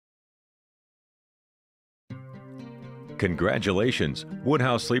Congratulations!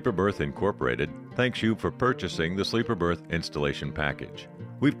 Woodhouse Sleeper Berth Incorporated thanks you for purchasing the Sleeper Berth installation package.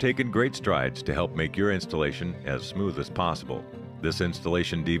 We've taken great strides to help make your installation as smooth as possible. This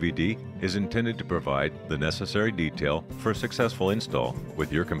installation DVD is intended to provide the necessary detail for a successful install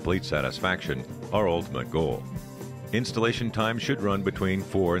with your complete satisfaction, our ultimate goal. Installation time should run between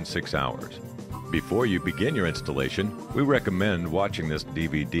 4 and 6 hours. Before you begin your installation, we recommend watching this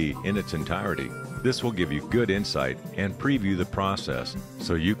DVD in its entirety. This will give you good insight and preview the process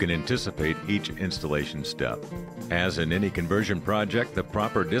so you can anticipate each installation step. As in any conversion project, the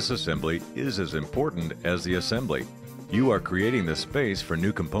proper disassembly is as important as the assembly. You are creating the space for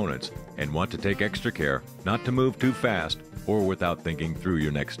new components and want to take extra care not to move too fast or without thinking through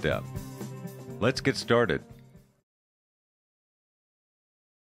your next step. Let's get started.